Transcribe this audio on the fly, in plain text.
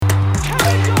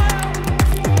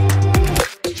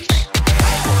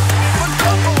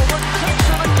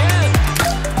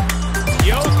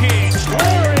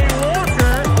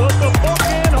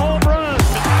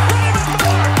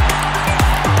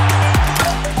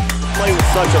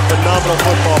such a phenomenal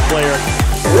football player.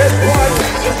 This one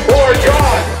is for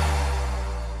John.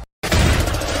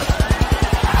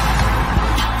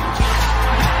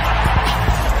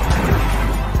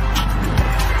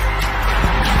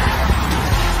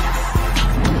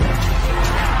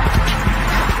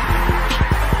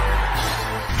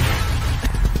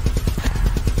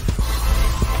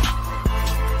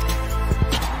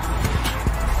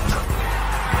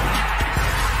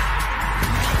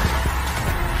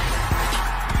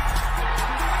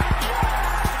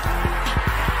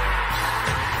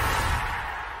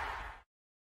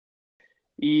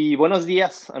 Y buenos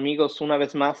días, amigos, una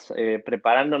vez más,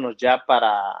 preparándonos ya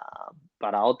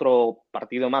para otro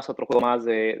partido más, otro juego más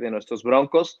de nuestros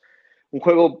Broncos. Un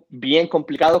juego bien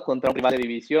complicado contra un rival de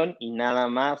división y nada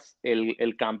más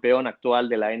el campeón actual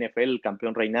de la NFL, el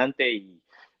campeón reinante y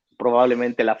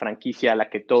probablemente la franquicia a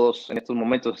la que todos en estos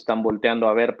momentos están volteando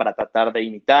a ver para tratar de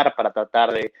imitar, para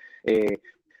tratar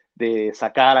de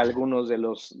sacar algunos de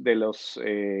los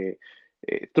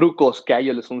trucos que a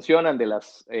ellos les funcionan, de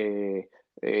las...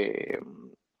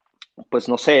 pues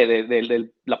no sé,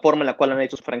 de la forma en la cual han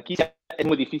hecho su franquicia. Es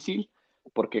muy difícil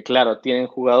porque, claro, tienen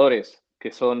jugadores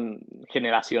que son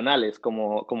generacionales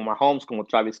como Mahomes, como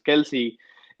Travis Kelce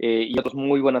y otras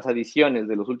muy buenas adiciones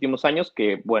de los últimos años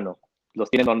que, bueno,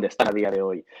 los tienen donde están a día de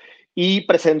hoy. Y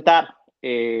presentar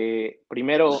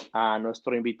primero a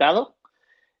nuestro invitado.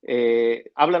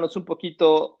 Háblanos un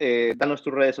poquito, danos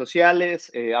tus redes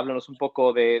sociales, háblanos un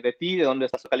poco de ti, de dónde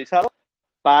estás localizado,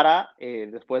 para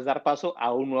después dar paso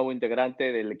a un nuevo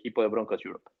integrante del equipo de Broncos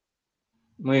Europe.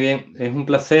 Muy bien, es un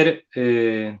placer.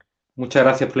 Muchas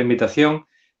gracias por la invitación.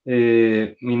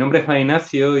 Mi nombre es Juan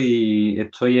Ignacio y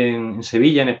estoy en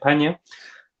Sevilla, en España.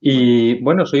 Y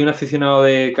bueno, soy un aficionado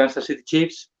de Kansas City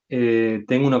Chiefs.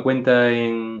 Tengo una cuenta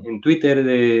en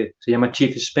Twitter, se llama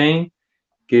Chief Spain,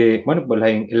 que bueno, pues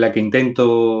en la que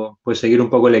intento pues seguir un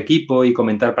poco el equipo y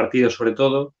comentar partidos sobre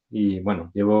todo. Y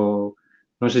bueno, no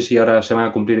sé si ahora se van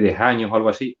a cumplir 10 años o algo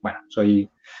así. Bueno, soy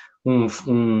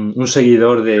un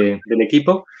seguidor del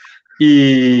equipo.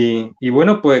 Y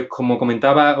bueno, pues como os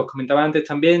comentaba antes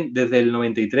también, desde el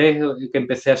 93 que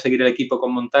empecé a seguir el equipo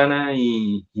con Montana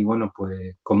y bueno,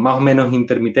 pues con más o menos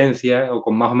intermitencia o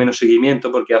con más o menos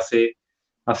seguimiento, porque hace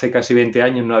casi 20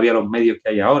 años no había los medios que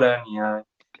hay ahora,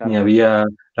 ni había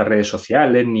las redes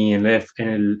sociales, ni el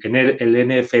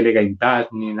NFL Game Pass,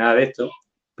 ni nada de esto.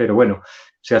 Pero bueno,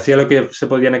 se hacía lo que se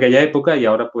podía en aquella época y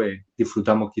ahora pues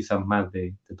disfrutamos quizás más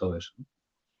de todo eso.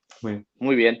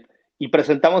 Muy bien. Y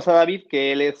presentamos a David,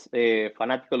 que él es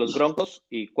fanático de los Broncos,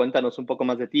 y cuéntanos un poco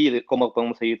más de ti y de cómo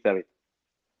podemos seguirte, David.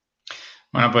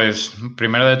 Bueno, pues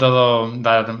primero de todo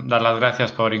dar las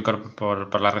gracias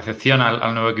por la recepción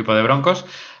al nuevo equipo de Broncos.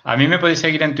 A mí me podéis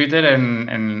seguir en Twitter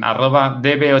en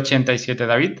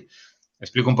 @db87david.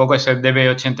 Explico un poco, ese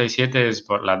DB87 es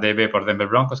por la DB por Denver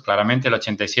Broncos, claramente, el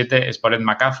 87 es por Ed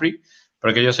McCaffrey,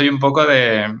 porque yo soy un poco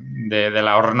de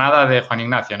la hornada de Juan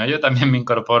Ignacio, ¿no? Yo también me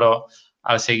incorporo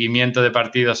al seguimiento de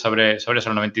partidos sobre eso,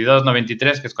 el 92,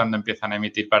 93, que es cuando empiezan a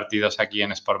emitir partidos aquí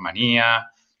en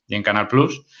Sportmanía y en Canal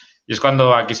Plus, y es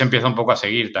cuando aquí se empieza un poco a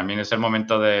seguir. También es el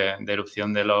momento de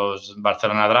erupción de los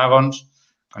Barcelona Dragons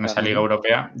con esa liga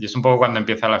europea, y es un poco cuando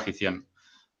empieza la afición.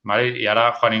 ¿Vale? Y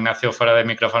ahora Juan Ignacio fuera del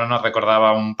micrófono nos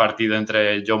recordaba un partido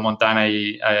entre Joe Montana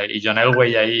y John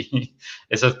Elway ahí,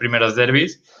 esos primeros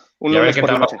derbis. Y a ver qué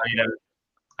tal va a salir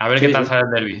qué tal sale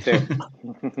el derbi. Sí.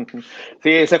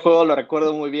 Sí, ese juego lo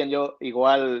recuerdo muy bien. Yo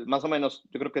igual, más o menos,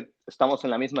 yo creo que estamos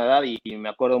en la misma edad y me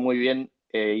acuerdo muy bien.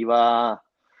 Iba,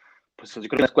 pues yo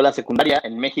creo, en la escuela secundaria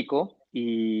en México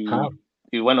y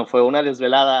bueno, fue una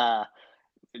desvelada.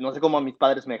 No sé cómo mis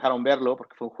padres me dejaron verlo,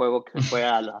 porque fue un juego que fue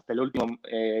hasta el último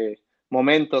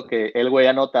momento que el güey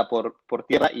anota por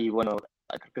tierra y bueno,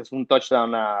 creo que es un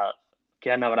touchdown que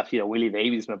habrá sido Willie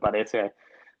Davis, me parece,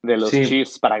 de los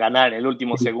Chiefs para ganar en el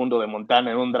último segundo de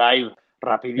Montana en un drive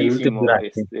rapidísimo.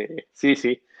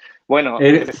 Sí. Bueno,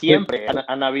 desde siempre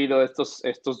han habido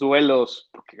estos duelos,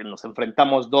 porque nos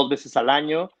enfrentamos 2 veces al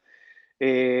año,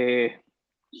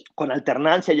 con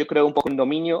alternancia, yo creo, un poco en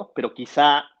dominio, pero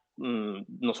quizá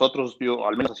nosotros, yo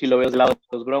al menos así lo veo del lado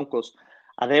de los Broncos,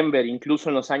 a Denver, incluso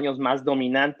en los años más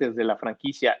dominantes de la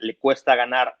franquicia, le cuesta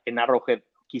ganar en Arrowhead,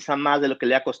 quizá más de lo que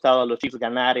le ha costado a los Chiefs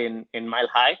ganar en Mile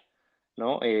High,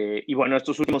 ¿no? Y bueno,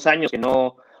 estos últimos años que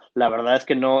la verdad es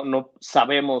que no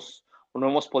sabemos o no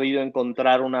hemos podido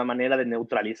encontrar una manera de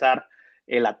neutralizar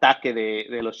el ataque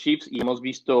de los Chiefs y hemos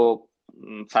visto,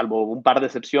 salvo un par de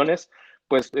excepciones,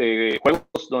 pues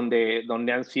juegos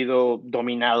donde han sido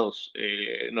dominados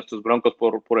nuestros Broncos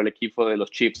por el equipo de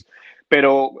los Chiefs.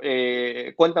 Pero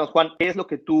cuéntanos, Juan, ¿qué es lo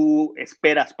que tú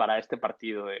esperas para este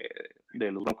partido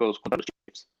de los Broncos contra los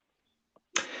Chiefs?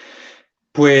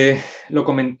 Pues,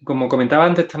 como comentaba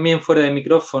antes también fuera de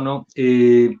micrófono,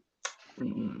 creo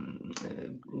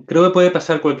que puede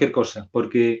pasar cualquier cosa,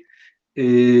 porque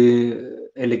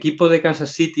el equipo de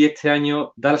Kansas City este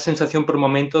año da la sensación por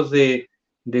momentos de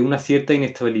una cierta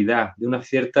inestabilidad, de una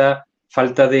cierta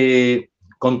falta de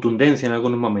contundencia en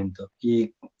algunos momentos.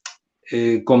 Y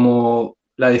como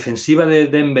la defensiva de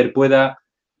Denver pueda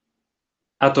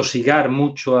atosigar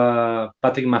mucho a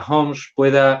Patrick Mahomes,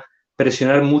 pueda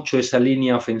presionar mucho esa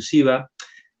línea ofensiva,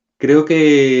 creo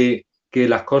que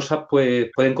las cosas pues,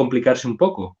 pueden complicarse un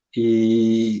poco.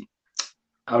 Y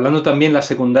hablando también de la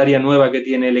secundaria nueva que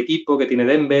tiene el equipo, que tiene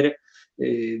Denver,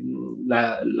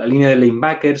 la línea de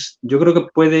linebackers, yo creo que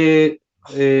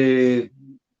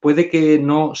puede que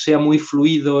no sea muy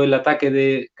fluido el ataque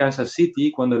de Kansas City.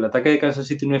 Cuando el ataque de Kansas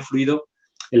City no es fluido,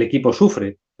 el equipo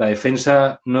sufre. La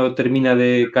defensa no termina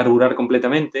de carburar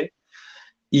completamente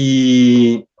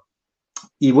y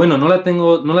bueno, no la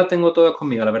tengo todas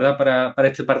conmigo, la verdad, para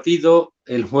este partido.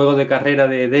 El juego de carrera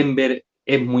de Denver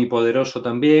es muy poderoso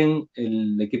también.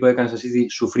 El equipo de Kansas City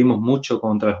sufrimos mucho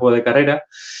contra el juego de carrera.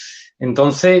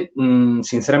 Entonces,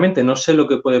 sinceramente, no sé lo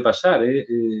que puede pasar.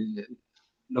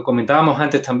 Lo comentábamos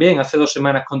antes también, hace 2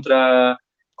 semanas contra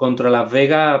Las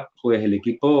Vegas, pues el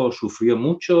equipo sufrió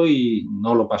mucho y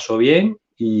no lo pasó bien.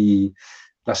 Y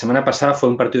la semana pasada fue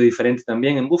un partido diferente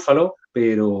también en Buffalo,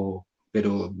 pero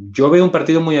yo veo un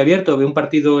partido muy abierto, veo un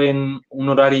partido en un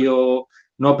horario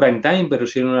no prime time, pero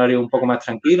sí en un horario un poco más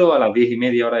tranquilo, a las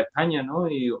 10:30 hora de España, ¿no?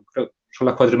 Y creo que son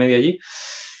las 4:30 allí.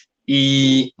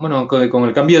 Y bueno, con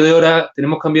el cambio de hora,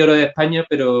 tenemos cambio de hora de España,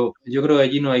 pero yo creo que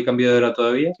allí no hay cambio de hora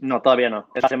todavía. No, todavía no.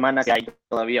 Esta semana que hay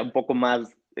todavía un poco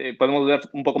más, podemos ver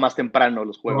un poco más temprano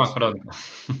los juegos. Más pronto.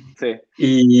 Sí.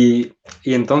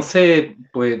 Y entonces,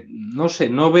 pues, no sé,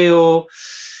 no veo...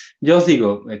 Yo os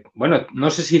digo, bueno,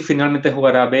 no sé si finalmente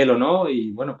jugará Bell o no,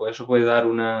 y bueno, pues eso puede dar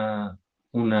una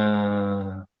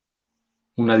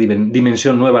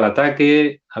dimensión nueva al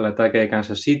ataque de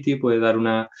Kansas City, puede dar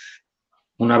una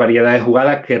variedad de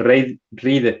jugadas que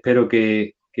Reid espero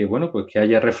que bueno, pues que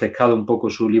haya refrescado un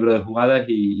poco su libro de jugadas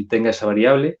y tenga esa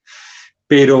variable.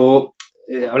 Pero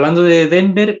hablando de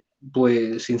Denver,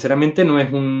 pues sinceramente no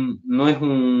es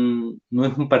un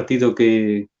partido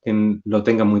que lo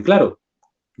tenga muy claro.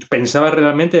 Pensaba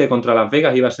realmente que contra Las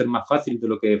Vegas iba a ser más fácil de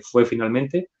lo que fue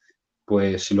finalmente.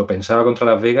 Pues si lo pensaba contra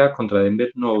Las Vegas, contra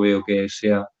Denver no veo que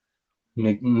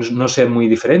no sea muy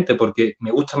diferente, porque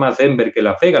me gusta más Denver que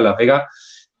Las Vegas. Las Vegas,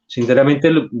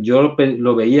 sinceramente, yo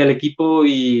lo veía el equipo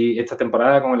y esta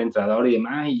temporada con el entrenador y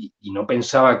demás, y no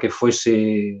pensaba que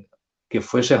fuese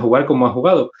a jugar como ha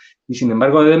jugado. Y sin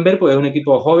embargo, Denver pues, es un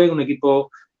equipo joven, un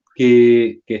equipo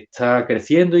que está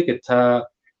creciendo y que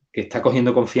está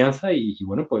cogiendo confianza y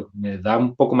bueno, pues me da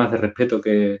un poco más de respeto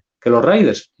que los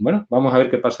Raiders. Bueno, vamos a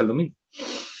ver qué pasa el domingo.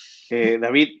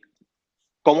 David,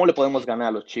 ¿cómo le podemos ganar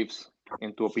a los Chiefs?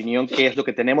 En tu opinión, ¿qué es lo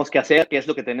que tenemos que hacer? ¿Qué es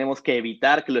lo que tenemos que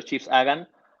evitar que los Chiefs hagan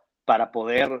para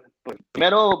poder, pues,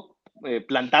 primero,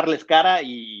 plantarles cara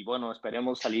y, bueno,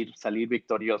 esperemos salir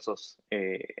victoriosos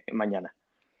mañana?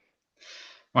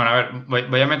 Bueno, a ver,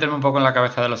 voy a meterme un poco en la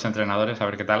cabeza de los entrenadores, a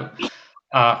ver qué tal.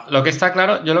 Lo que está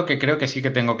claro, yo lo que creo que sí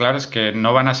que tengo claro es que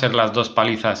no van a ser las 2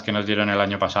 palizas que nos dieron el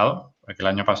año pasado, porque el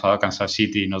año pasado Kansas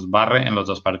City nos barre en los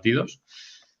 2 partidos.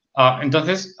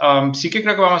 Entonces, sí que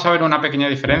creo que vamos a ver una pequeña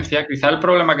diferencia. Quizá el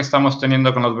problema que estamos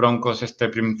teniendo con los Broncos este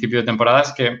principio de temporada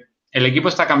es que el equipo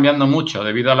está cambiando mucho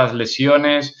debido a las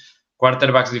lesiones,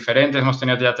 quarterbacks diferentes. Hemos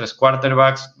tenido ya 3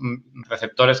 quarterbacks,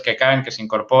 receptores que caen, que se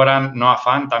incorporan. Noah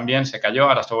Fant también se cayó,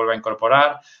 ahora se vuelve a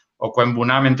incorporar. O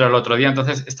Quenbunam entró el otro día.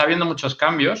 Entonces, está habiendo muchos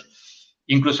cambios.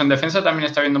 Incluso en defensa también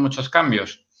está habiendo muchos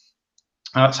cambios.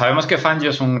 Sabemos que Fangio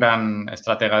es un gran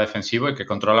estratega defensivo y que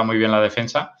controla muy bien la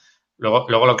defensa.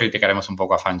 Luego lo criticaremos un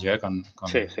poco a Fangio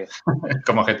Sí.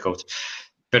 como head coach.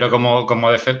 Pero como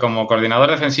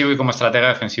coordinador defensivo y como estratega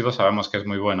defensivo sabemos que es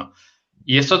muy bueno.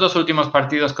 Y estos 2 últimos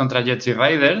partidos contra Jets y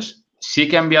Raiders sí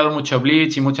que ha enviado mucho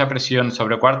blitz y mucha presión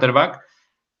sobre quarterback,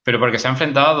 pero porque se ha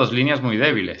enfrentado a 2 líneas muy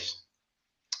débiles.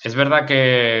 Es verdad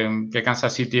que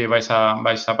Kansas City vais a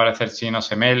aparecer sin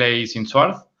Osemele y sin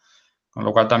Schwartz, con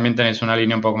lo cual también tenéis una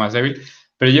línea un poco más débil.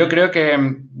 Pero yo creo que,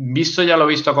 visto ya lo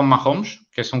visto con Mahomes,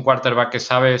 que es un quarterback que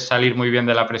sabe salir muy bien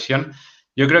de la presión,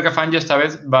 yo creo que Fangio esta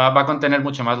vez va a contener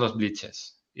mucho más los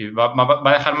blitzes. Y va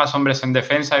a dejar más hombres en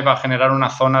defensa y va a generar una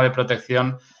zona de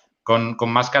protección con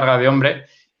más carga de hombre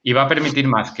y va a permitir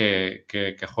más que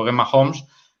juegue Mahomes,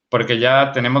 porque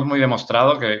ya tenemos muy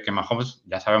demostrado que Mahomes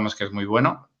ya sabemos que es muy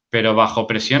bueno, pero bajo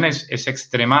presión es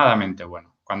extremadamente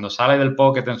bueno. Cuando sale del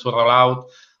pocket en su rollout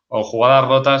o jugadas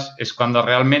rotas es cuando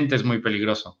realmente es muy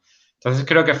peligroso. Entonces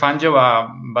creo que Fangio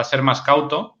va a ser más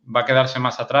cauto, va a quedarse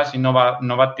más atrás y no va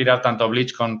a tirar tanto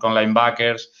blitz con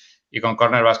linebackers y con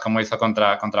cornerbacks como hizo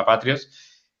contra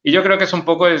Patriots. Y yo creo que es un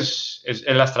poco es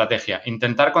la estrategia,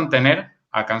 intentar contener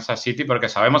a Kansas City porque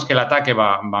sabemos que el ataque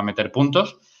va a meter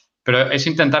puntos, pero es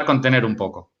intentar contener un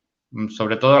poco.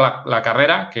 Sobre todo la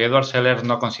carrera, que Edward Sellers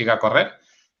no consiga correr,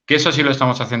 que eso sí lo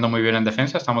estamos haciendo muy bien en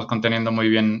defensa, estamos conteniendo muy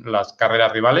bien las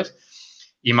carreras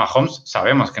rivales y Mahomes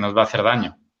sabemos que nos va a hacer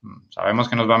daño. Sabemos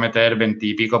que nos va a meter 20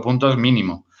 y pico puntos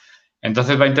mínimo.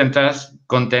 Entonces va a intentar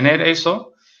contener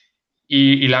eso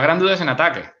y la gran duda es en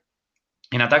ataque.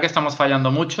 En ataque estamos fallando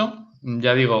mucho.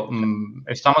 Ya digo,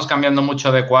 estamos cambiando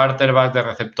mucho de quarterback, de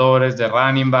receptores, de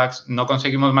running backs. No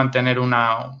conseguimos mantener un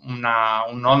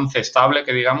 11 estable,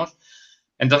 que digamos.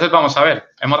 Entonces vamos a ver.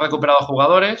 Hemos recuperado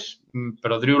jugadores,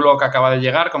 pero Drew Lock acaba de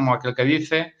llegar, como aquel que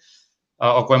dice.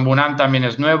 Okwembunan también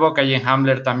es nuevo, Kayen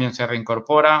Hamler también se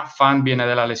reincorpora, Fan viene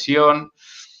de la lesión.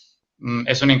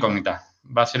 Es una incógnita.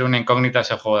 Va a ser una incógnita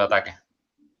ese juego de ataque.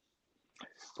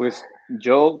 Pues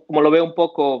yo, como lo veo un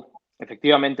poco,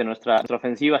 efectivamente, nuestra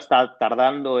ofensiva está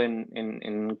tardando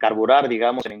en carburar,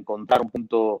 digamos, en encontrar un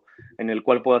punto en el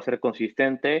cual pueda ser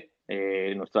consistente.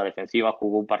 Nuestra defensiva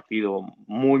jugó un partido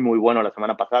muy, muy bueno la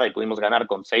semana pasada y pudimos ganar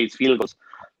con 6 field goals,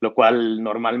 lo cual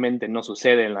normalmente no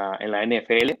sucede en la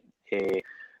NFL.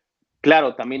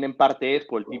 Claro, también en parte es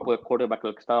por el tipo de quarterback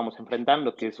al que estábamos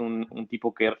enfrentando, que es un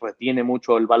tipo que retiene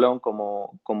mucho el balón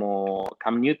como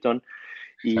Cam Newton.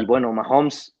 Y Exacto. bueno,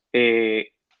 Mahomes,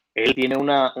 él tiene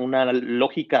una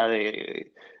lógica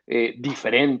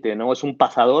diferente, ¿no? Es un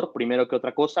pasador primero que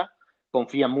otra cosa,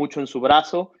 confía mucho en su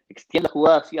brazo, extiende la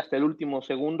jugada así hasta el último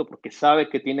segundo porque sabe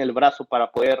que tiene el brazo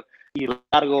para poder ir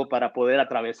largo, para poder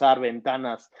atravesar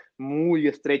ventanas muy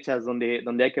estrechas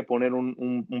donde hay que poner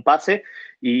un pase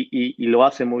y lo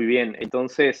hace muy bien.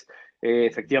 Entonces,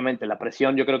 efectivamente, la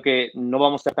presión yo creo que no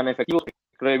vamos a ser tan efectivos.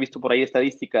 Creo que he visto por ahí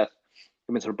estadísticas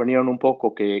que me sorprendieron un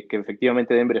poco, que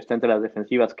efectivamente Denver está entre las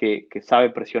defensivas que sabe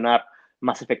presionar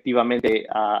más efectivamente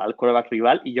al quarterback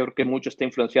rival, y yo creo que mucho está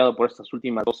influenciado por estas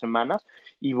últimas 2 semanas.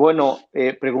 Y bueno,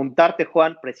 preguntarte,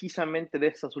 Juan, precisamente de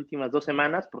estas últimas 2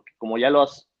 semanas, porque como ya lo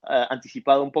has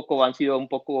anticipado un poco, han sido un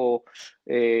poco,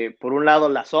 por un lado,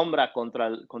 la sombra contra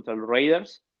los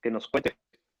Raiders, que nos cuente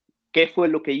qué fue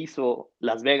lo que hizo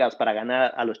Las Vegas para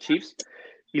ganar a los Chiefs,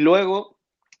 y luego,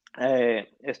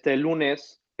 este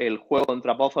lunes, el juego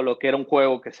contra Buffalo, que era un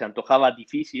juego que se antojaba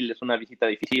difícil, es una visita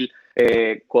difícil,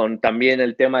 con también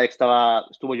el tema de que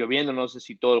estuvo lloviendo, no sé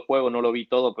si todo el juego, no lo vi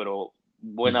todo, pero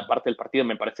buena parte del partido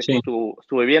me parece que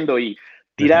estuve viendo, y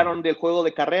tiraron del juego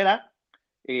de carrera.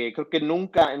 Creo que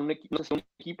nunca en no sé si un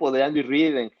equipo de Andy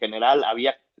Reid en general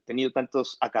había tenido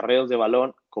tantos acarreos de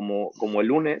balón como el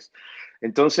lunes.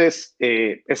 Entonces,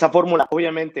 esa fórmula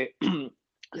obviamente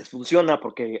les funciona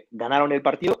porque ganaron el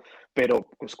partido, pero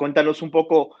pues cuéntanos un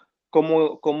poco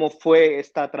cómo fue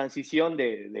esta transición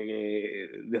de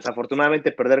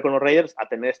desafortunadamente perder con los Raiders a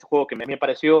tener este juego que me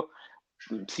pareció,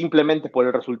 simplemente por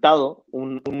el resultado,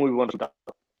 un muy buen resultado.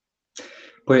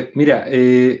 Pues mira,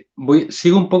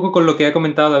 sigo un poco con lo que ha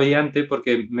comentado David antes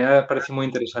porque me ha parecido muy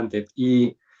interesante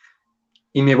y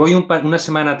me voy una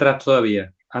semana atrás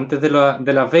todavía. Antes de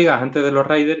Las Vegas, antes de los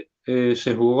Raiders,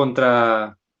 se jugó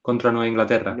contra Nueva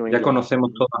Inglaterra. Ya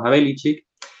conocemos todos a Belichick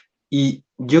y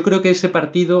yo creo que ese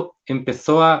partido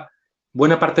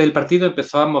buena parte del partido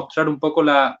empezó a mostrar un poco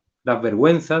las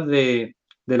vergüenzas de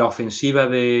la ofensiva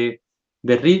de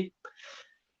Reid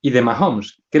y de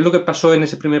Mahomes. ¿Qué es lo que pasó en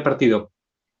ese primer partido?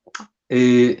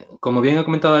 Como bien ha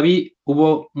comentado David,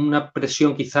 hubo una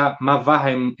presión quizá más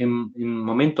baja en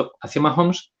momentos hacia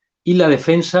Mahomes y la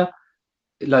defensa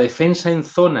en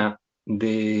zona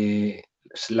de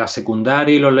la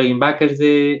secundaria y los linebackers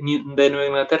de Nueva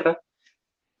Inglaterra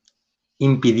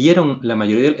impidieron en la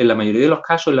mayoría de los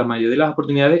casos, en la mayoría de las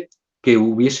oportunidades, que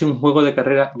hubiese un juego de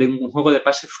carrera, un juego de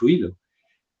pase fluido.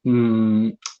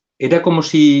 Era como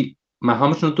si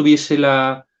Mahomes no tuviese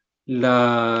la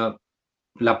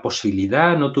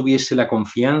posibilidad, no tuviese la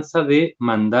confianza de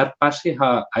mandar pases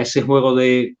a ese juego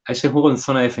en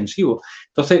zona defensivo.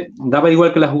 Entonces, daba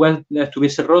igual que la jugada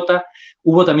estuviese rota.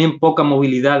 Hubo también poca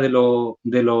movilidad de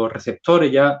los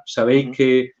receptores. Ya sabéis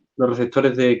que los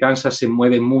receptores de Kansas se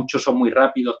mueven mucho, son muy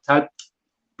rápidos, tal.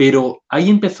 Pero ahí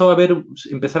empezaron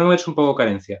a verse un poco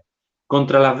carencias.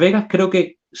 Contra Las Vegas creo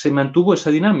que se mantuvo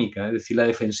esa dinámica. Es decir, la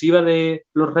defensiva de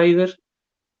los Raiders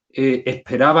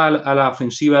esperaba a la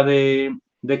ofensiva de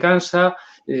Kansas,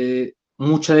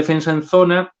 mucha defensa en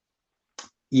zona,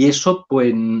 y eso,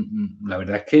 pues, la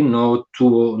verdad es que no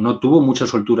tuvo mucha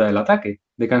soltura del ataque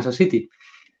de Kansas City.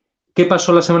 ¿Qué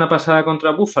pasó la semana pasada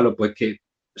contra Buffalo? Pues que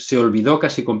se olvidó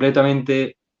casi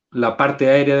completamente la parte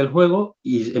aérea del juego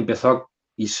y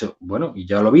bueno, y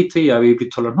ya lo viste y habéis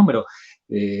visto los números.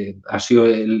 Ha sido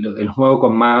el juego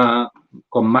con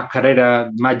más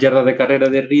carreras, más yardas de carrera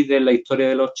de Reed en la historia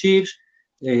de los Chiefs.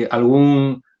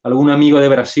 Algún amigo de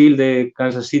Brasil, de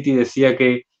Kansas City, decía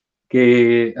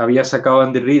que había sacado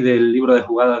Andy Reid del libro de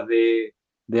jugadas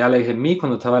de Alex Smith,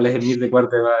 cuando estaba Alex Smith de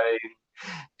quarterback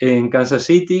en Kansas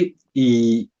City,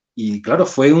 y claro,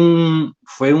 fue un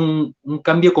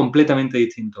cambio completamente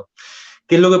distinto.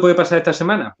 ¿Qué es lo que puede pasar esta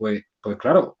semana? Pues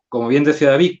claro, como bien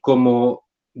decía David, como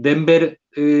Denver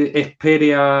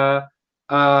espere a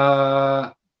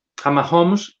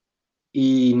Mahomes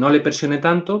y no le presione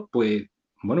tanto, pues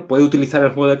bueno, puede utilizar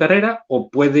el juego de carrera o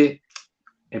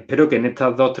espero que en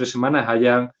estas 2 o 3 semanas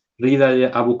Reid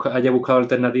haya buscado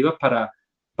alternativas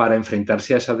para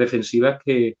enfrentarse a esas defensivas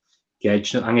que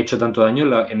han hecho tanto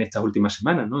daño en estas últimas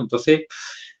semanas, ¿no? Entonces,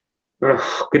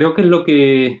 creo que es lo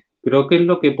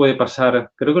que puede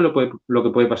pasar, creo que lo que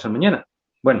puede pasar mañana.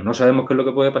 Bueno, no sabemos qué es lo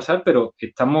que puede pasar, pero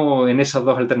estamos en esas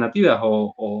dos alternativas,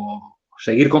 o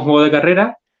seguir con juego de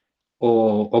carrera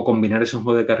o combinar ese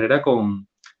juego de carrera con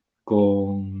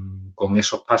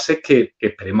esos pases que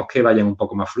esperemos que vayan un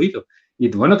poco más fluidos. Y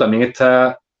bueno, también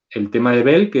está el tema de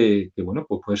Bell, que bueno,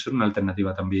 pues puede ser una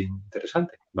alternativa también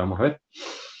interesante. Vamos a ver.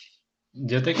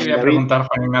 Yo te quería David. preguntar,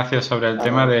 Juan Ignacio, sobre el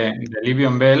tema de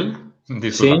Livion Bell. Sí,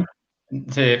 Disculpa.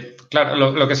 Sí,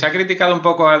 claro, lo que se ha criticado un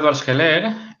poco a Edwards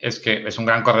Heller es que es un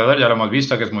gran corredor, ya lo hemos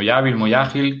visto, que es muy hábil, muy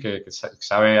ágil, que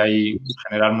sabe ahí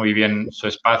generar muy bien su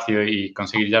espacio y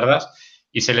conseguir yardas.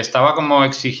 Y se le estaba como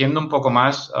exigiendo un poco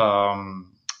más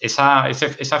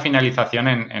esa finalización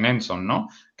en Enson, ¿no?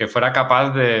 Que fuera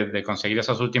capaz de conseguir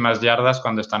esas últimas yardas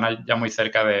cuando están ya muy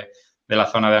cerca de la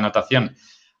zona de anotación.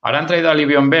 Ahora han traído a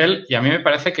Le'Veon Bell y a mí me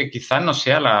parece que quizás no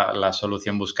sea la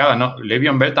solución buscada, ¿no?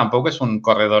 Le'Veon Bell tampoco es un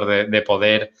corredor de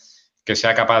poder que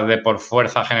sea capaz de por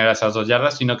fuerza generar esas 2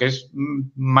 yardas, sino que es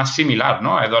más similar,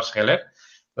 ¿no? A Edwards Heller.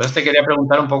 Entonces te quería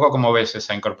preguntar un poco cómo ves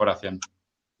esa incorporación.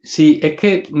 sí, es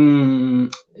que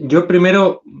yo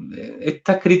primero,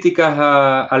 estas críticas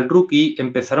al rookie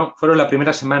fueron la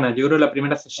primera semana. Yo creo que la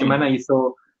primera semana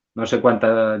hizo no sé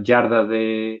cuántas yardas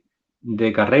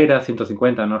de carrera,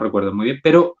 150, no recuerdo muy bien,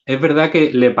 pero es verdad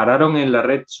que le pararon en la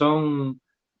red zone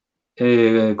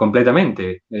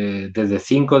completamente, desde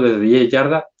 5, desde 10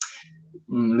 yardas.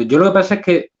 Yo lo que pasa es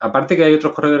que, aparte que hay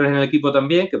otros corredores en el equipo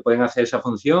también que pueden hacer esa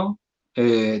función,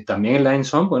 también en la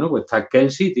end-zone, bueno, pues está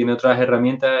Kelsey, tiene otras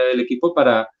herramientas del equipo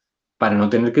para no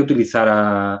tener que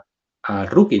utilizar al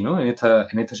rookie, ¿no? En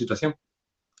esta situación.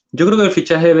 Yo creo que el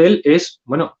fichaje de Bell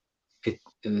bueno,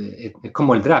 es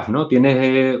como el draft, ¿no?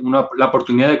 Tienes la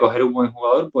oportunidad de coger un buen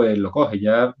jugador, pues lo coges.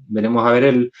 Ya veremos a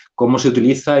ver cómo se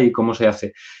utiliza y cómo se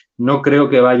hace. No creo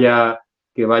que vaya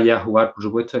a jugar, por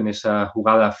supuesto, en esas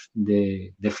jugadas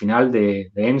de final de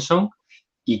Enson,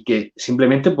 y que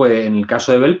simplemente, pues en el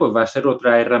caso de Bell, pues va a ser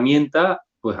otra herramienta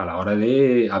pues a la hora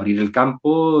de abrir el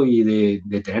campo y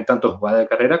de tener tanto jugada de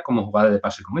carrera como jugada de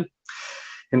pase con él.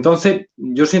 Entonces,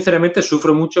 yo sinceramente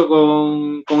sufro mucho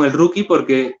con el rookie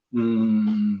porque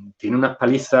tiene unas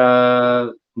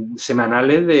palizas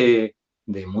semanales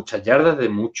de muchas yardas, de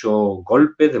muchos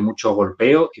golpes, de muchos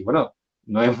golpeos, y bueno,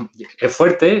 no es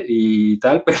fuerte y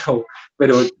tal, pero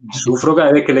sufro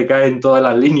cada vez que le caen todas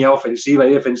las líneas ofensivas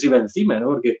y defensivas encima,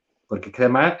 ¿no? Porque es que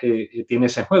además tiene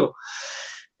ese juego.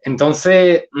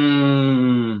 Entonces,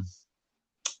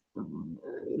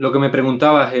 lo que me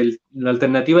preguntabas, la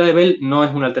alternativa de Bell no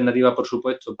es una alternativa, por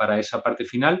supuesto, para esa parte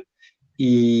final,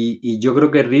 y yo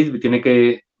creo que Reed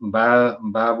va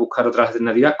a buscar otras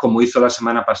alternativas, como hizo la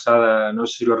semana pasada, no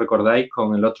sé si lo recordáis,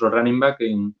 con el otro running back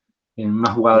en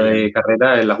una jugada de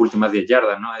carrera en las últimas 10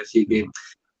 yardas, ¿no? Es decir,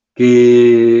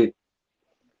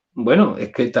 bueno,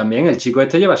 es que también el chico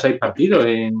este lleva 6 partidos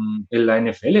en la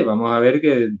NFL. Vamos a ver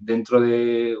que dentro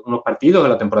de unos partidos de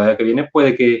la temporada que viene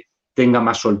puede que tenga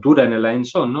más soltura en el end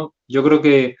zone, ¿no? Yo creo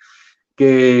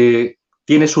que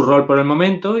tiene su rol por el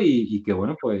momento y que,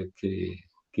 bueno, pues que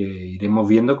iremos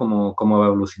viendo cómo va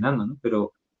evolucionando, ¿no?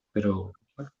 Pero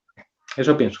bueno,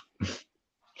 eso pienso.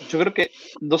 Yo creo que,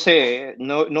 no sé,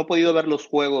 no he podido ver los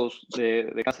juegos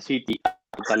de Kansas City en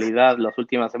totalidad las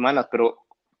últimas semanas, pero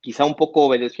quizá un poco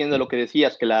obedeciendo a lo que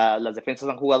decías, que las defensas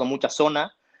han jugado mucha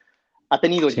zona, ha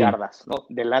tenido Sí. yardas, ¿no?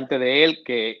 Delante de él,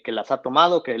 que las ha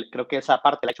tomado, que creo que esa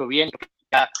parte la ha hecho bien.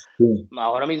 Sí.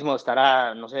 Ahora mismo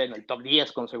estará, no sé, en el top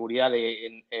 10 con seguridad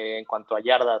en cuanto a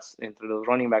yardas entre los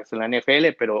running backs en la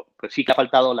NFL, pero pues sí que ha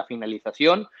faltado la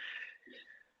finalización.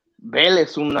 Bell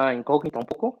es una incógnita un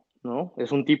poco, ¿no?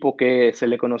 Es un tipo que se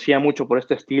le conocía mucho por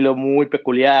este estilo muy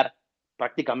peculiar,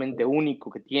 prácticamente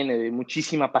único que tiene, de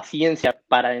muchísima paciencia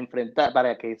para enfrentar,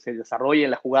 para que se desarrolle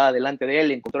la jugada delante de él,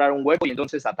 encontrar un hueco y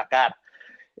entonces atacar.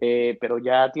 Pero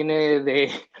ya tiene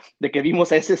de que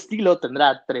vimos a ese estilo,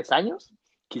 tendrá 3 años,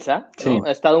 quizá, ¿no? Sí. Ha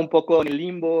estado un poco en el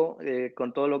limbo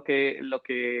con todo lo que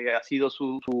ha sido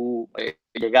su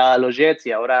llegada a los Jets,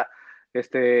 y ahora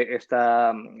pues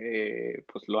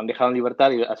lo han dejado en libertad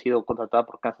y ha sido contratado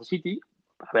por Kansas City.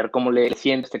 A ver cómo le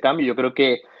siente este cambio. Yo creo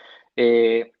que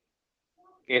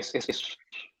es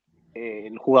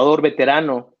el jugador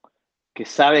veterano que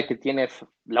sabe que tiene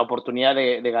la oportunidad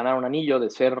de ganar un anillo, de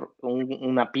ser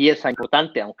una pieza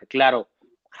importante, aunque claro,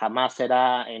 jamás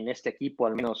será en este equipo,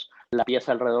 al menos la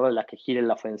pieza alrededor de la que gire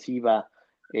la ofensiva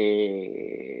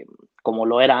como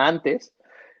lo era antes.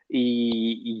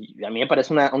 Y a mí me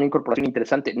parece una incorporación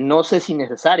interesante. No sé si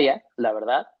necesaria, la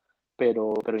verdad,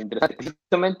 pero interesante.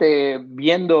 Precisamente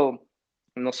viendo,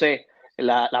 no sé,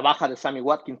 la baja de Sammy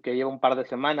Watkins, que lleva un par de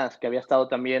semanas, que había estado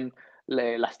también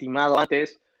lastimado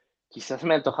antes, quizás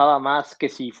me antojaba más que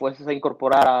si fueses a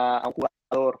incorporar a un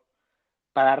jugador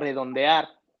para redondear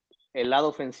el lado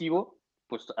ofensivo,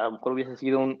 pues a lo mejor hubiese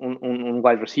sido un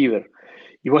wide receiver.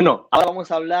 Y bueno, ahora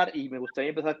vamos a hablar, y me gustaría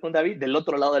empezar con David, del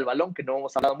otro lado del balón, que no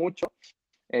hemos hablado mucho.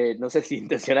 No sé si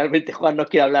intencionalmente Juan no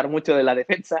quiere hablar mucho de la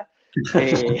defensa,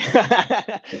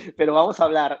 pero vamos a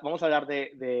hablar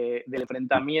del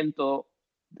enfrentamiento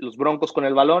de los Broncos con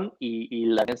el balón y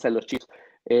la defensa de los Chiefs.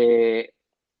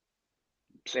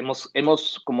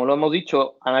 Pues como lo hemos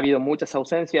dicho, han habido muchas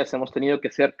ausencias, hemos tenido que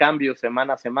hacer cambios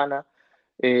semana a semana.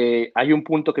 Hay un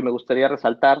punto que me gustaría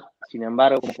resaltar, sin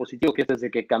embargo, como positivo, que es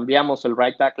desde que cambiamos el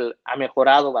right tackle, ha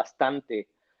mejorado bastante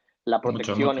la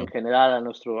protección Mucho. en general a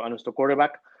nuestro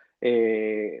quarterback,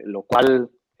 lo cual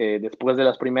después de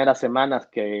las primeras semanas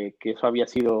que eso había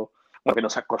sido, bueno, que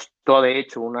nos costó de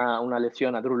hecho una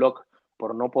lesión a Drew Lock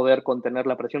por no poder contener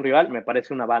la presión rival, me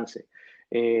parece un avance.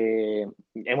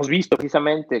 Hemos visto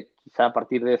precisamente, quizá a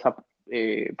partir de esa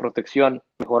protección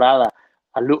mejorada,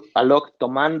 a Locke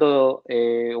tomando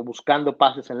o buscando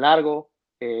pases en largo.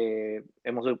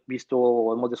 Hemos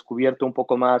descubierto un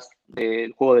poco más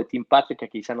del juego de Team Patrick, que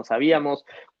quizá no sabíamos.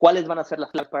 ¿Cuáles van a ser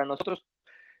las claves para nosotros?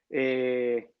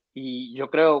 Y yo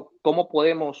creo cómo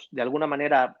podemos, de alguna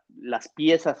manera, las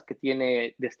piezas que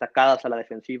tiene destacadas a la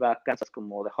defensiva Kansas,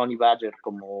 como de Honey Badger,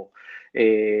 como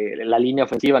la línea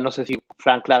ofensiva, no sé si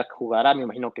Frank Clark jugará, me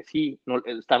imagino que sí, no,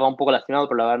 estaba un poco lastimado,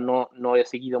 pero la verdad no he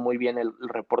seguido muy bien el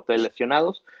reporte de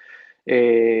lesionados.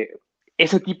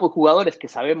 Ese tipo de jugadores que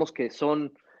sabemos que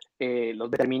son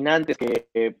los determinantes, que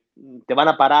te van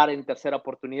a parar en tercera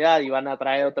oportunidad y van a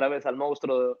traer otra vez al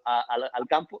monstruo al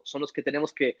campo, son los que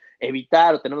tenemos que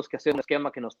evitar, o tenemos que hacer un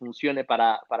esquema que nos funcione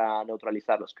para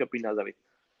neutralizarlos. ¿Qué opinas, David?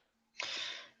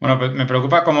 Bueno, pues me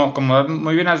preocupa, como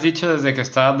muy bien has dicho, desde que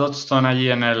está Dodson allí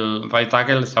en el right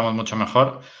tackle estamos mucho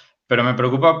mejor, pero me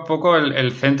preocupa un poco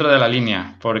el centro de la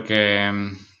línea, porque,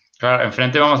 claro,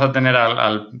 enfrente vamos a tener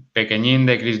al pequeñín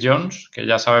de Chris Jones, que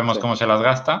ya sabemos cómo se las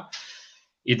gasta,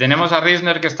 y tenemos a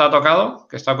Risner, que está tocado,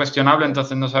 que está cuestionable,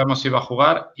 entonces no sabemos si va a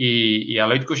jugar, y a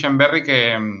Lloyd Cushenberry,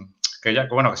 que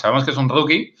sabemos que es un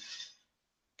rookie,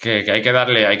 que hay que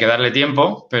darle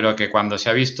tiempo, pero que cuando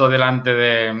se ha visto delante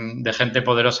de gente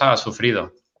poderosa ha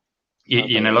sufrido.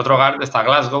 Y en el otro guard está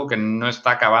Glasgow, que no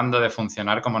está acabando de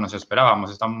funcionar como nos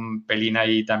esperábamos. Está un pelín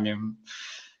ahí también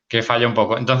que falla un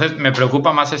poco. Entonces me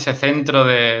preocupa más ese centro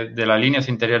de la línea,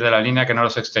 ese interior de la línea, que no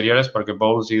los exteriores, porque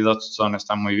Bowles y Dodson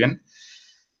están muy bien.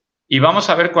 Y vamos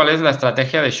a ver cuál es la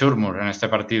estrategia de Shurmur en este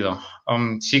partido.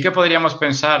 Sí que podríamos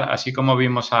pensar, así como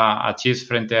vimos a Chiefs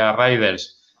frente a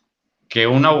Raiders, que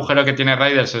un agujero que tiene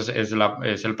Raiders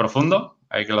es el profundo,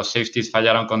 hay que los safeties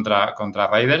fallaron contra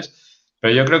Raiders,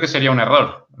 pero yo creo que sería un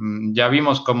error. Ya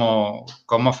vimos cómo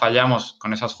fallamos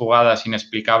con esas jugadas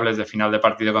inexplicables de final de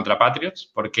partido contra Patriots,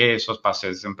 por qué esos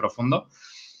pases en profundo.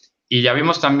 Y ya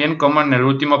vimos también cómo en el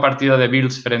último partido de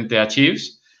Bills frente a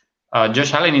Chiefs,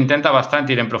 Josh Allen intenta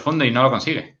bastante ir en profundo y no lo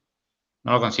consigue.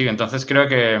 No lo consigue. Entonces creo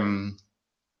que...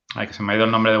 que se me ha ido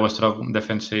el nombre de vuestro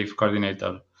defensive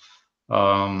coordinator.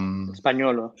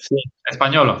 Españolo. Sí.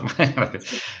 Españolo,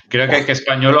 gracias. Creo que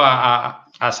Españolo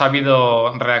ha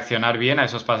sabido reaccionar bien a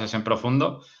esos pases en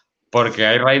profundo, porque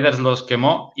hay Raiders los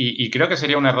quemó y creo que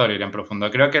sería un error ir en profundo.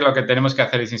 Creo que lo que tenemos que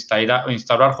hacer es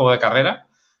instaurar juego de carrera,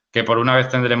 que por una vez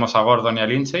tendremos a Gordon y a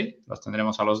Lindsay, los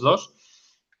tendremos a los dos.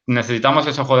 Necesitamos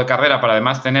ese juego de carrera para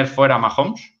además tener fuera a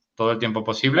Mahomes todo el tiempo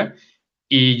posible,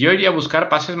 y yo iría a buscar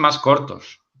pases más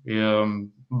cortos.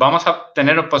 Vamos a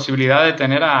tener posibilidad de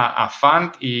tener a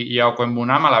Fant y a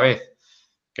Okwembunam a la vez,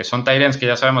 que son tight ends que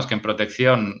ya sabemos que en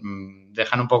protección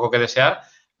dejan un poco que desear,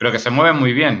 pero que se mueven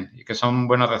muy bien y que son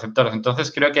buenos receptores.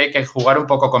 Entonces creo que hay que jugar un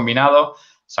poco combinado,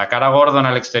 sacar a Gordon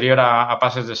al exterior a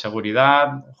pases de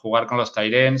seguridad, jugar con los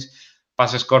tight ends,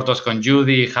 pases cortos con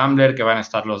Judy y Hamler, que van a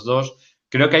estar los dos.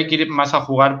 Creo que hay que ir más a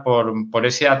jugar por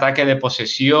ese ataque de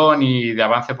posesión y de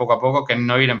avance poco a poco que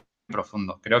no ir en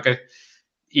profundo. Creo que...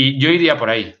 Y yo iría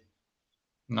por ahí.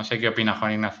 No sé qué opina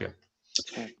Juan Ignacio.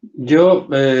 Yo,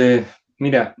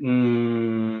 mira,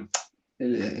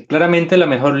 claramente la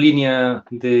mejor línea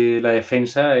de la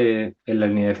defensa es la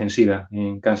línea defensiva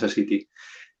en Kansas City.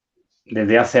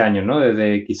 Desde hace años, ¿no?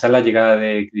 Desde quizás la llegada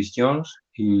de Chris Jones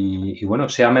y bueno,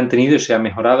 se ha mantenido y se ha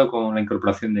mejorado con la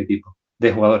incorporación de equipos,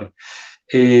 de jugadores.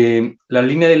 La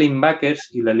línea de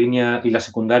linebackers y la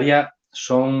secundaria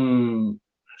son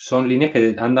líneas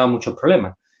que han dado muchos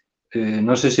problemas.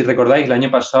 No sé si recordáis, el año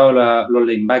pasado los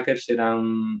linebackers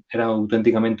eran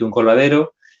auténticamente un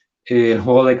coladero. El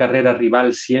juego de carrera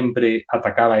rival siempre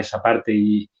atacaba esa parte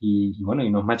y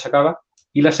nos machacaba.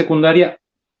 Y la secundaria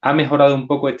ha mejorado un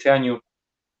poco este año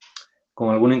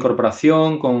con alguna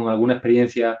incorporación, con alguna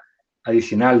experiencia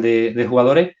adicional de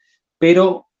jugadores,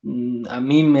 pero a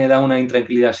mí me da una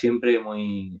intranquilidad siempre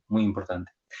muy, muy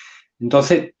importante.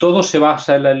 Entonces, todo se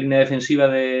basa en la línea defensiva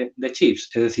de Chiefs,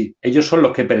 es decir, ellos son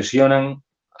los que presionan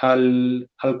al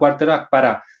quarterback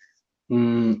para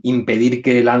impedir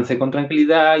que lance con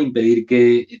tranquilidad, impedir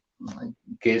que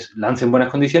lance en buenas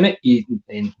condiciones y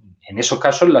en esos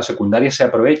casos la secundaria se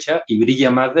aprovecha y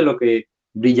brilla más de lo que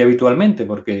brilla habitualmente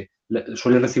porque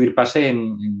suele recibir pases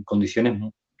en condiciones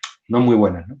no muy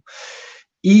buenas, ¿no?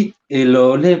 Y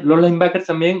los linebackers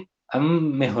también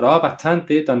han mejorado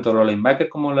bastante, tanto los linebackers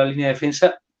como la línea de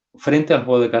defensa, frente al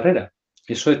juego de carrera.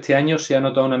 Eso este año se ha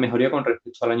notado una mejoría con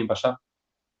respecto al año pasado.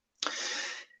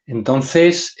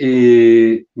 Entonces,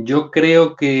 yo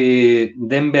creo que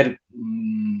Denver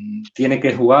tiene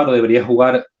que jugar o debería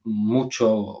jugar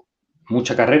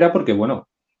mucha carrera porque, bueno,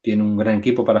 tiene un gran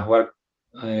equipo para jugar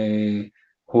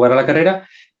a la carrera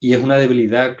y es una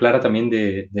debilidad clara también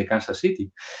de Kansas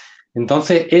City.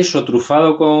 Entonces, eso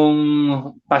trufado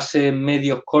con pases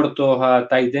medios cortos a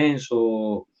tight ends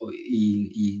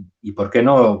y ¿por qué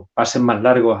no? Pases más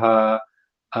largos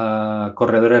a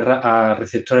corredores, a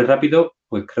receptores rápidos,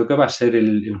 pues creo que va a ser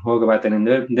el juego que va a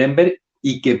tener Denver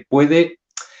y que puede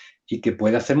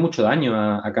hacer mucho daño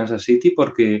a Kansas City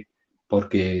porque,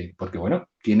 bueno,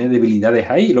 tiene debilidades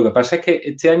ahí. Lo que pasa es que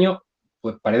este año,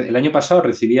 pues el año pasado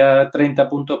recibía 30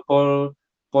 puntos por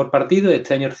partido,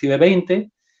 este año recibe 20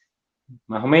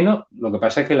 más o menos. Lo que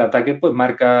pasa es que el ataque, pues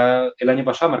el año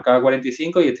pasado marcaba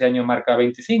 45 y este año marca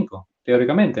 25,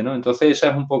 teóricamente, ¿no? Entonces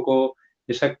esa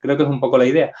creo que es un poco la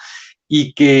idea.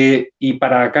 Y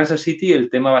para Kansas City el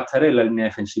tema va a estar en la línea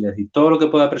defensiva. Es decir, todo lo que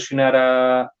pueda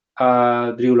presionar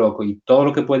a Drew Lock y todo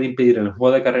lo que puede impedir el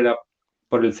juego de carrera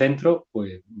por el centro,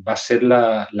 pues va a ser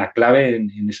la clave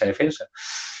en esa defensa.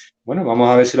 Bueno, vamos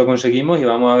a ver si lo conseguimos y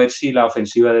vamos a ver si la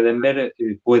ofensiva de Denver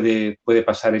puede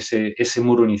pasar ese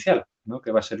muro inicial, ¿no?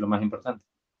 Que va a ser lo más importante.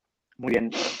 Muy bien.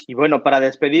 Y bueno, para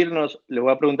despedirnos, le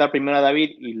voy a preguntar primero a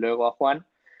David y luego a Juan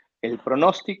el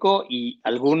pronóstico y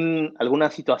alguna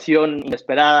situación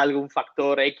inesperada, algún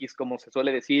factor X, como se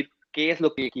suele decir, qué es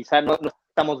lo que quizá no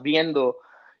estamos viendo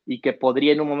y que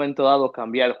podría en un momento dado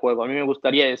cambiar el juego. A mí me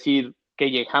gustaría decir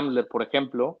KJ Hamler, por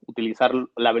ejemplo, utilizar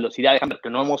la velocidad de Hamler,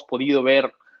 que no hemos podido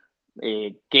ver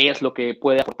qué es lo que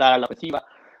puede aportar a la ofensiva.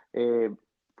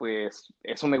 Pues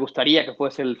eso me gustaría que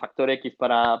fuese el factor X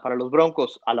para los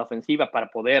Broncos a la ofensiva para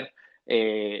poder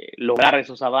lograr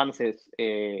esos avances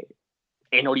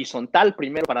en horizontal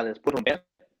primero para después romper,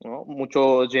 ¿no?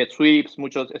 Muchos jet sweeps,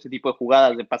 ese tipo de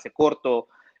jugadas de pase corto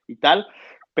y tal,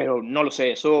 pero no lo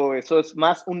sé, eso es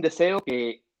más un deseo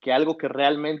que algo que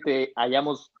realmente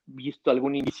hayamos visto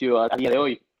algún inicio a día de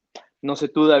hoy. No sé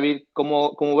tú, David,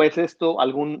 ¿cómo ves esto?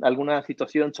 ¿Alguna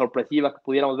situación sorpresiva que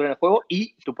pudiéramos ver en el juego?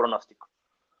 Y tu pronóstico.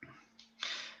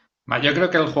 Yo creo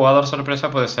que el jugador sorpresa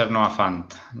puede ser Noah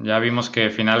Fant. Ya vimos que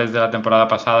finales de la temporada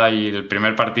pasada y el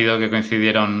primer partido que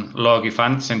coincidieron Locke y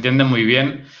Fant se entienden muy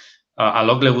bien. A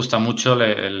Locke le gusta mucho,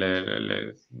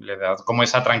 le da como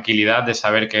esa tranquilidad de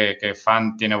saber que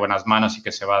Fant tiene buenas manos y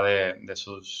que se va de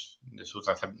sus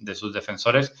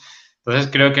defensores. Entonces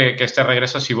creo que este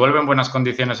regreso, si vuelve en buenas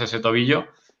condiciones ese tobillo,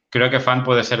 creo que Fant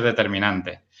puede ser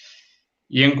determinante.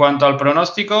 Y en cuanto al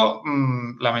pronóstico,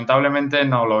 lamentablemente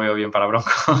no lo veo bien para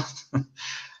Broncos.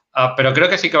 Pero creo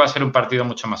que sí que va a ser un partido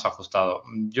mucho más ajustado.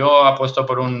 Yo apuesto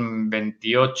por un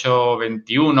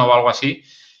 28-21 o algo así.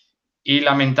 Y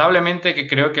lamentablemente que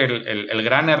creo que el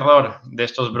gran error de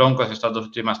estos Broncos estas dos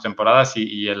últimas temporadas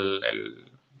y el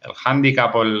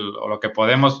hándicap o lo que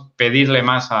podemos pedirle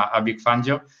más a Big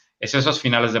Fangio es esos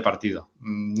finales de partido.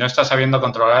 No está sabiendo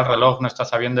controlar el reloj, no está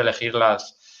sabiendo elegir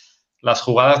las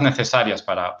jugadas necesarias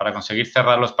para conseguir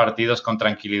cerrar los partidos con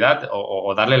tranquilidad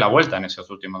o darle la vuelta en esos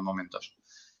últimos momentos.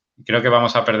 Creo que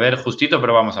vamos a perder justito,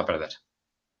 pero vamos a perder.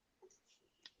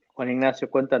 Juan Ignacio,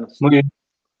 cuéntanos. Muy bien.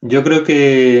 Yo creo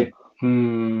que,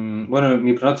 bueno,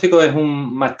 mi pronóstico es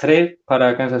un +3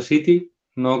 para Kansas City.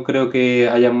 No creo que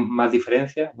haya más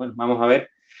diferencias. Bueno, vamos a ver.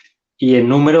 Y en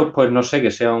números, pues no sé, que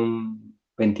sea un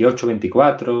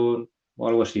 28-24 o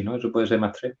algo así, ¿no? Eso puede ser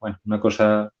 +3. Bueno, una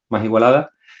cosa más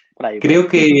igualada. Creo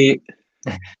que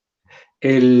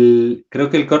creo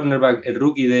que el cornerback, el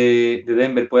rookie de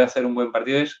Denver puede hacer un buen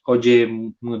partido. Es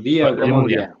Ojemudia.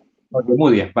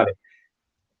 Ojemudia, vale.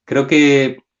 Creo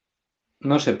que,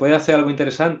 no sé, puede hacer algo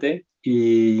interesante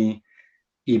y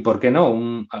 ¿por qué no?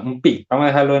 Un pick. Vamos a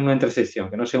dejarlo en una intercepción,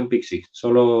 que no sea un pick six,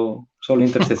 solo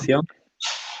intercepción.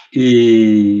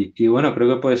 Y bueno,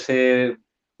 creo que puede ser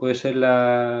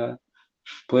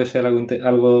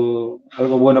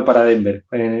algo bueno para Denver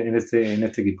en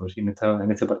este equipo, sí,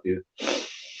 en este partido.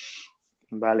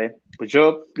 Vale, pues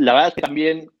yo la verdad es que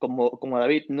también, como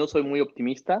David, no soy muy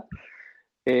optimista.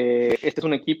 Este es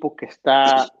un equipo que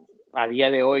está a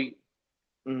día de hoy,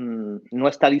 no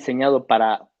está diseñado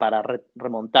para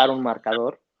remontar un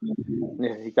marcador.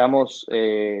 Necesitamos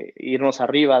irnos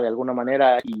arriba de alguna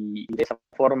manera y de esa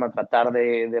forma tratar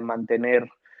de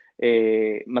mantenernos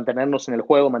en el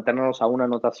juego, mantenernos a una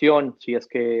anotación, si es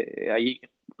que ahí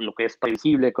lo que es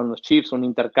previsible con los Chiefs, un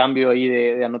intercambio ahí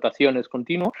de anotaciones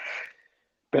continuo,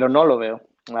 pero no lo veo.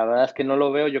 La verdad es que no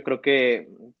lo veo. Yo creo que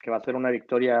va a ser una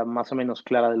victoria más o menos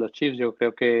clara de los Chiefs. Yo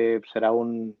creo que será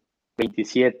un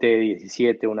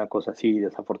 27-17, una cosa así,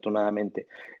 desafortunadamente.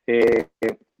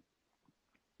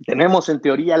 Tenemos en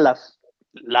teoría las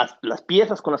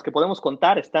piezas con las que podemos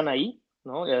contar, están ahí,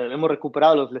 ¿no? Hemos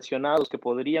recuperado los lesionados que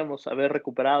podríamos haber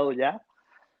recuperado ya,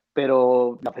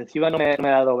 pero la ofensiva no me ha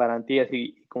dado garantías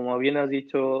y como bien has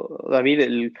dicho,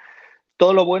 David,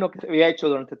 todo lo bueno que se había hecho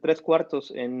durante 3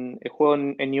 cuartos en el juego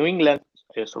en New England,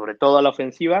 sobre todo a la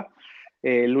ofensiva,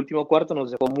 el último cuarto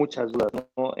nos dejó muchas dudas,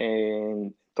 ¿no?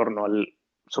 En torno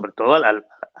sobre todo al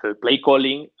play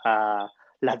calling, a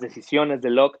las decisiones de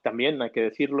Locke también, hay que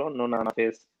decirlo, no nada más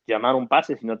es llamar un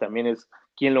pase, sino también es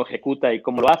quién lo ejecuta y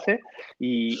cómo lo hace,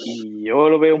 y yo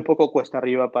lo veo un poco cuesta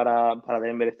arriba para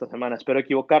Denver esta semana. Espero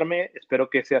equivocarme,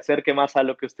 espero que se acerque más a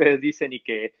lo que ustedes dicen y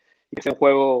que sea un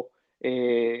juego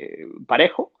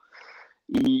parejo.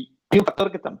 Y hay un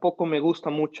factor que tampoco me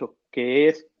gusta mucho, que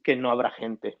es que no habrá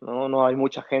gente, no hay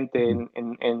mucha gente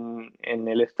en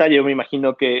el estadio. Me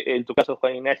imagino que en tu caso,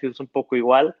 Juan Ignacio, es un poco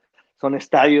igual. Son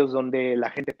estadios donde la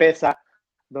gente pesa,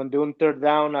 donde un third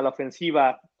down a la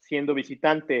ofensiva, siendo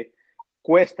visitante,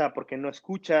 cuesta porque no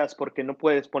escuchas, porque no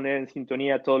puedes poner en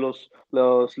sintonía a todos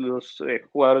los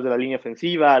jugadores de la línea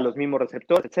ofensiva, los mismos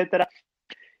receptores, etcétera.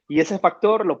 Y ese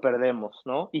factor lo perdemos,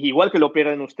 ¿no? Y igual que lo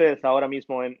pierden ustedes ahora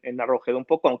mismo en Arrowhead un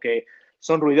poco, aunque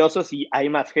son ruidosos y hay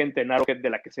más gente en Arrowhead de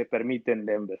la que se permite en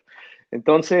Denver.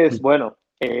 Entonces, bueno,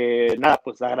 nada,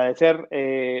 pues agradecer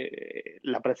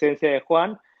la presencia de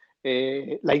Juan,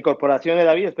 la incorporación de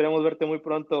David. Esperemos verte muy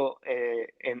pronto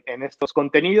en estos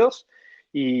contenidos.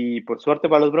 Y pues suerte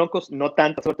para los Broncos, no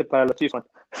tanta suerte para los Chiefs.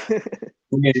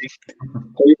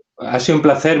 Ha sido un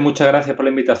placer, muchas gracias por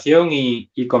la invitación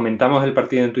y comentamos el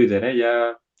partido en Twitter, ¿eh?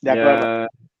 Ya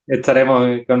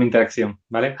estaremos con interacción,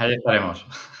 ¿vale? Ahí estaremos.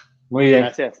 Muy bien.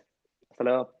 Gracias. Hasta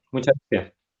luego. Muchas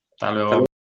gracias. Hasta luego.